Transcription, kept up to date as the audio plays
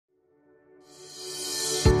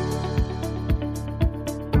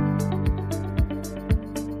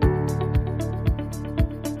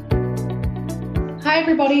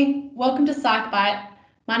everybody, welcome to PsychBite.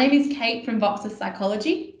 My name is Kate from Voxus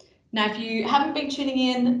Psychology. Now, if you haven't been tuning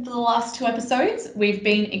in for the last two episodes, we've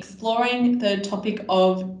been exploring the topic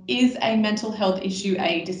of, is a mental health issue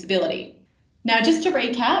a disability? Now, just to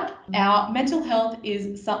recap, our mental health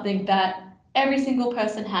is something that every single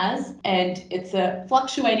person has, and it's a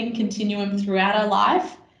fluctuating continuum throughout our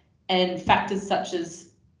life, and factors such as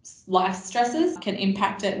life stresses can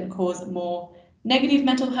impact it and cause more negative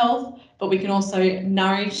mental health, but we can also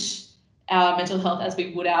nourish our mental health as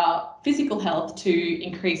we would our physical health to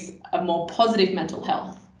increase a more positive mental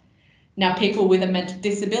health. Now, people with a mental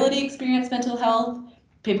disability experience mental health,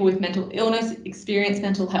 people with mental illness experience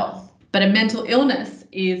mental health. But a mental illness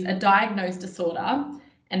is a diagnosed disorder,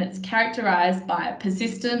 and it's characterized by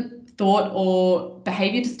persistent thought or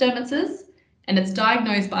behavior disturbances, and it's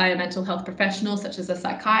diagnosed by a mental health professional such as a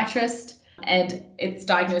psychiatrist, and it's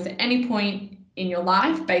diagnosed at any point in your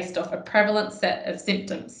life based off a prevalent set of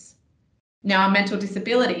symptoms. Now, a mental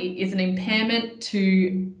disability is an impairment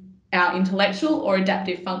to our intellectual or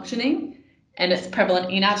adaptive functioning, and it's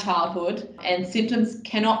prevalent in our childhood, and symptoms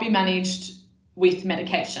cannot be managed with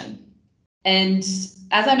medication. And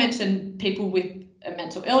as I mentioned, people with a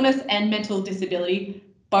mental illness and mental disability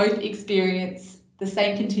both experience the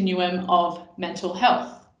same continuum of mental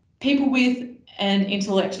health. People with an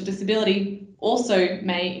intellectual disability also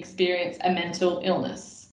may experience a mental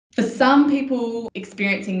illness. For some people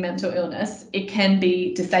experiencing mental illness, it can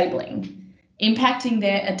be disabling, impacting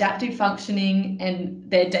their adaptive functioning and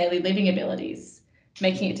their daily living abilities,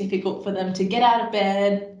 making it difficult for them to get out of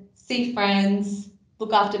bed, see friends,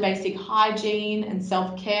 look after basic hygiene and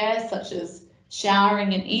self-care such as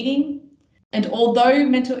showering and eating. And although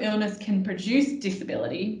mental illness can produce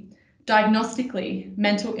disability, diagnostically,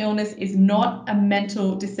 mental illness is not a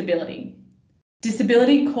mental disability.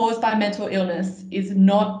 Disability caused by mental illness is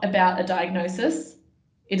not about a diagnosis.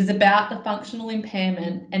 It is about the functional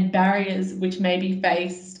impairment and barriers which may be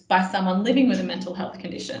faced by someone living with a mental health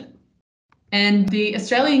condition. And the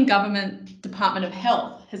Australian Government Department of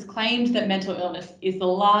Health has claimed that mental illness is the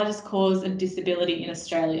largest cause of disability in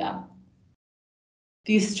Australia.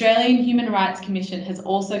 The Australian Human Rights Commission has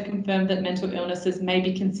also confirmed that mental illnesses may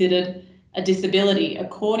be considered a disability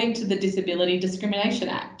according to the Disability Discrimination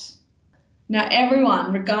Act. Now,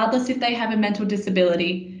 everyone, regardless if they have a mental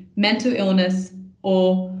disability, mental illness,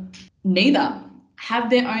 or neither, have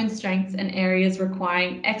their own strengths and areas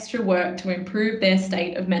requiring extra work to improve their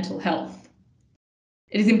state of mental health.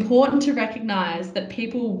 It is important to recognise that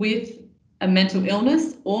people with a mental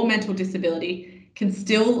illness or mental disability can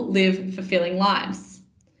still live fulfilling lives.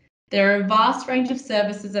 There are a vast range of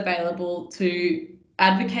services available to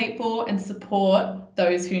advocate for and support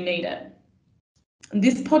those who need it.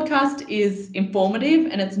 This podcast is informative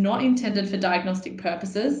and it's not intended for diagnostic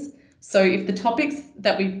purposes. So if the topics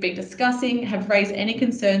that we've been discussing have raised any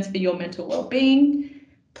concerns for your mental well-being,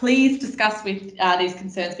 please discuss these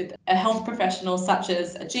concerns with a health professional such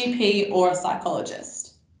as a GP or a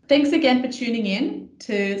psychologist. Thanks again for tuning in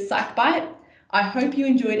to PsychBite. I hope you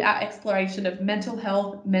enjoyed our exploration of mental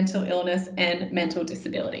health, mental illness, and mental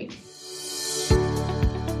disability.